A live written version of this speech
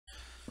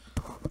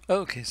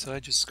Okay, so I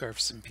just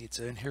scarfed some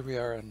pizza, and here we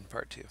are on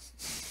part 2.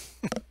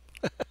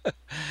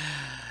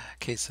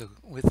 Okay, so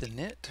with the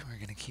init, we're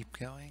going to keep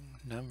going,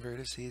 num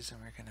vertices,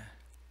 and we're going to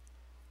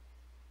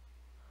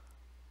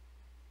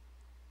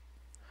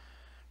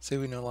say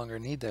we no longer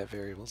need that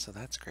variable, so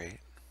that's great.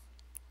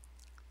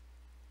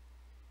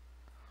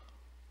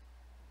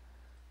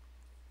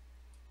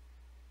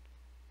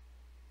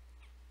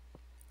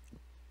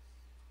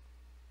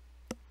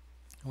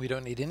 We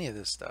don't need any of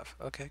this stuff.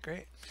 Okay,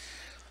 great.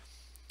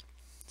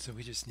 So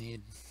we just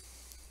need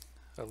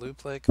a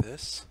loop like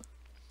this.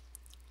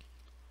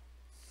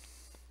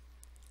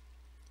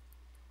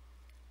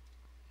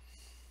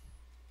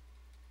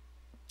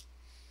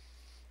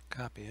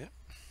 Copy it.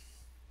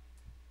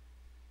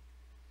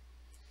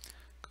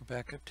 Go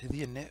back up to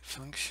the init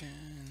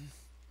function.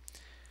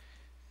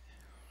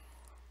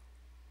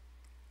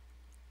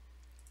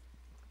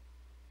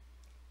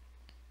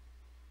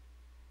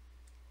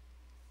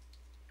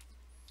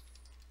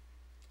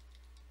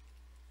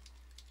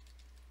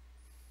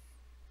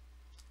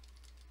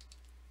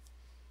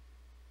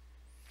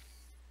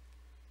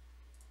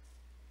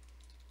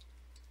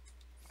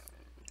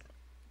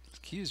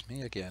 Excuse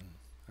me again.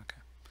 Okay.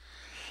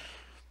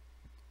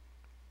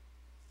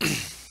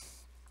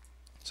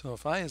 So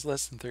if I is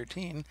less than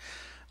 13,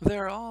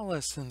 they're all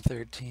less than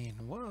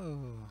 13.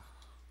 Whoa.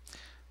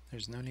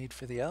 There's no need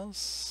for the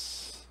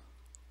else.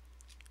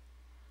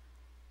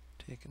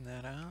 Taking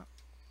that out.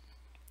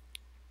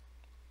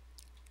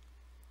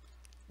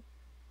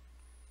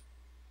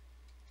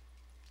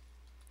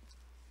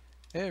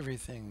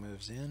 Everything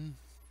moves in.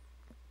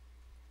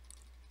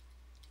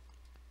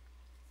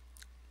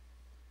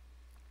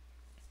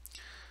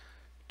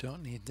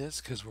 Don't need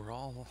this because we're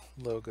all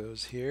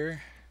logos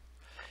here.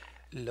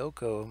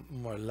 Loco,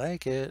 more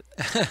like it.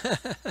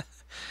 Okay,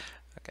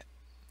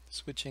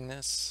 switching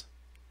this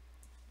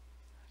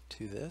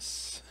to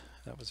this.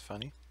 That was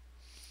funny.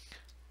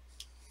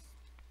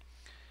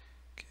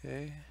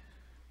 Okay.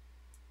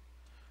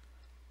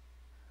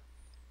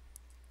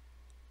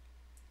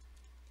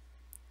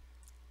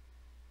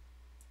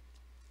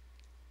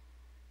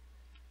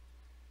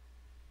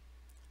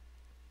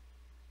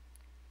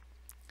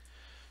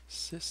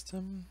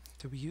 System.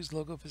 Do we use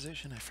logo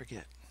position? I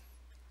forget.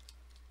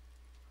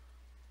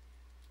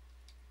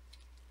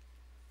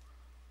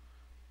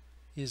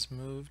 Is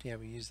moved. Yeah,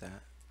 we use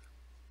that.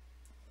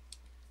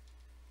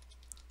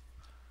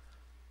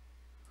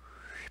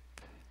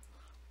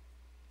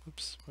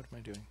 Oops, what am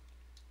I doing?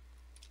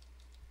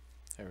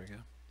 There we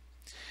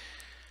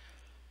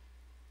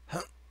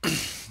go.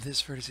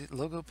 This vertex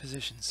logo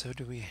position. So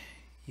do we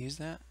use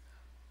that?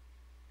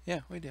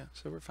 Yeah, we do.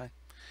 So we're fine.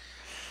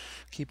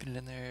 Keeping it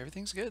in there.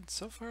 Everything's good.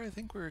 So far, I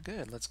think we're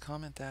good. Let's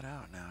comment that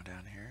out now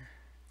down here.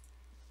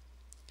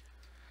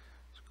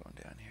 Just going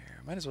down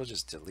here. Might as well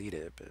just delete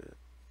it, but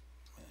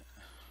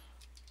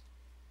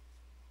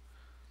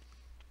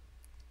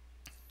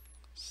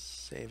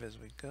save as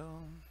we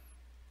go.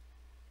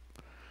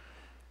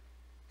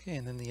 Okay,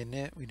 and then the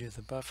init, we do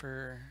the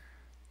buffer.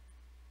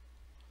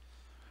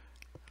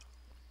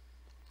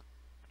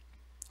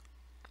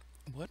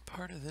 What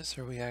part of this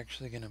are we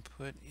actually going to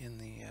put in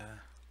the,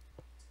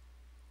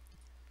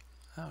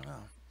 I don't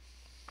know.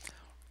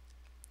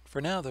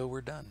 For now, though, we're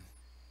done.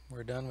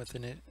 We're done with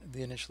the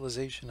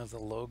initialization of the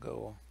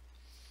logo.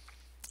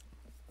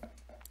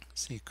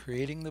 See,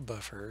 creating the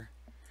buffer,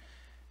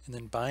 and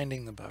then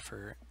binding the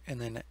buffer, and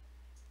then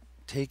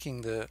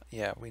taking the,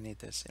 yeah, we need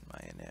this in my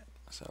init.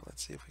 So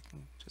let's see if we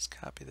can just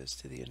copy this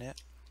to the init.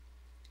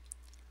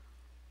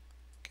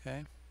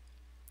 Okay,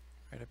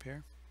 right up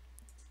here.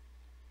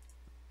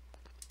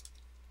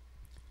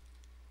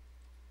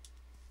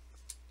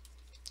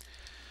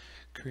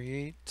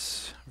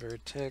 Create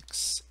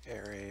vertex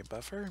array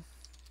buffer,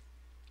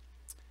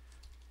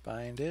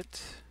 bind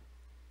it,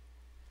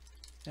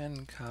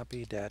 and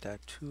copy data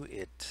to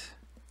it.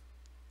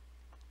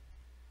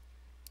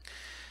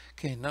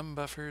 Okay, num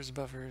buffers,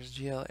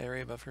 GL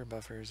array buffer,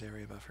 buffers,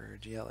 array buffer,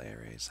 GL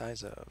array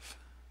size of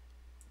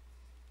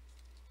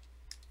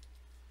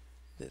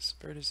this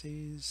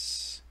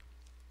vertices.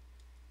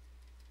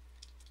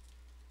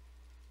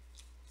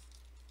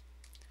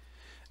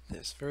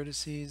 This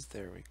vertices,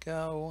 there we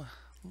go.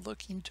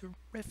 Looking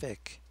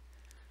terrific.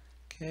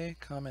 Okay,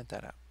 comment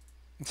that out.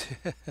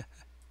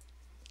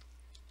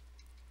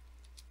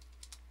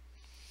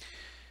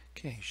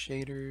 Okay,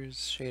 shaders,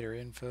 shader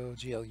info,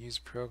 GL use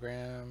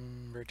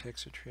program,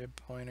 vertex retriev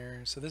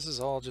pointer. So this is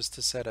all just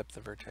to set up the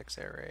vertex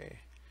array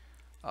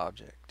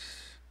object,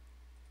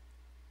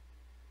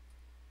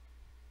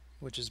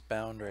 which is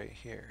bound right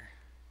here.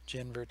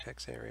 Gen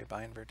vertex array,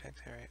 bind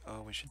vertex array.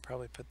 Oh, we should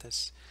probably put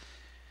this.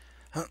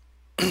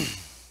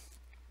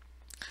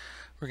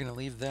 We're going to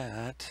leave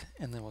that,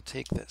 and then we'll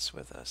take this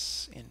with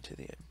us into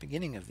the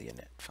beginning of the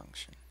init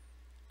function.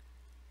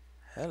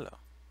 Hello.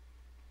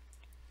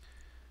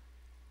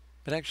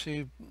 But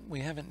actually,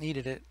 we haven't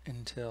needed it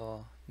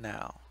until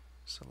now.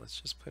 So let's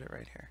just put it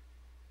right here.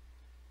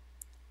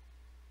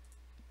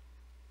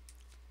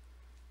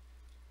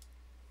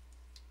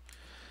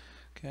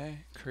 Okay,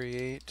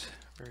 create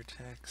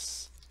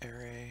vertex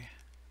array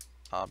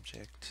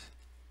object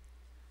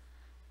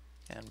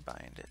and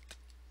bind it.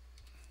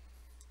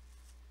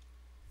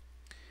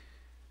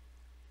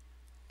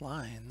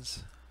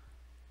 Lines.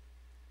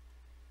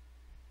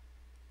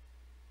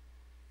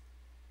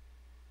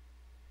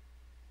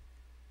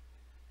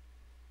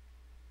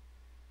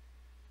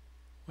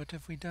 What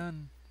have we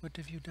done? What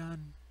have you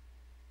done?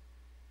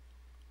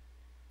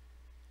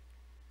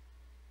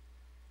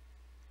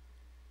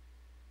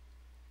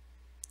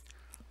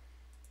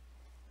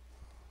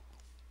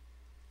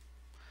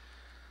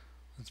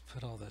 Let's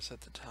put all this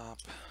at the top.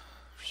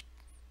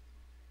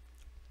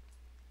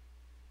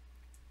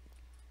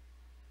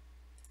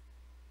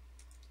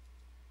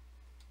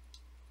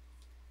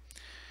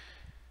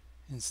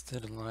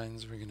 Instead of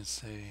lines, we're going to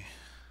say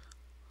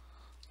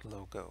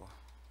logo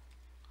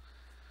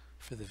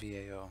for the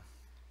VAO.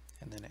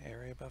 And then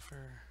area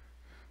buffer,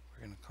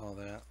 we're going to call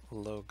that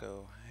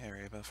logo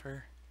area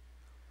buffer.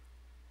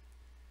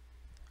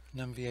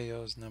 Num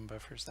VAOs, num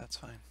buffers, that's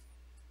fine.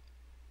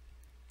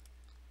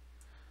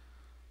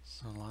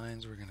 So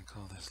lines, we're going to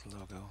call this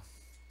logo.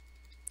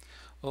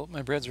 Oh,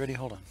 my bread's ready.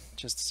 Hold on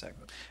just a sec.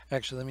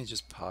 Actually, let me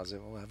just pause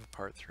it. We'll have a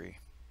part 3.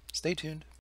 Stay tuned.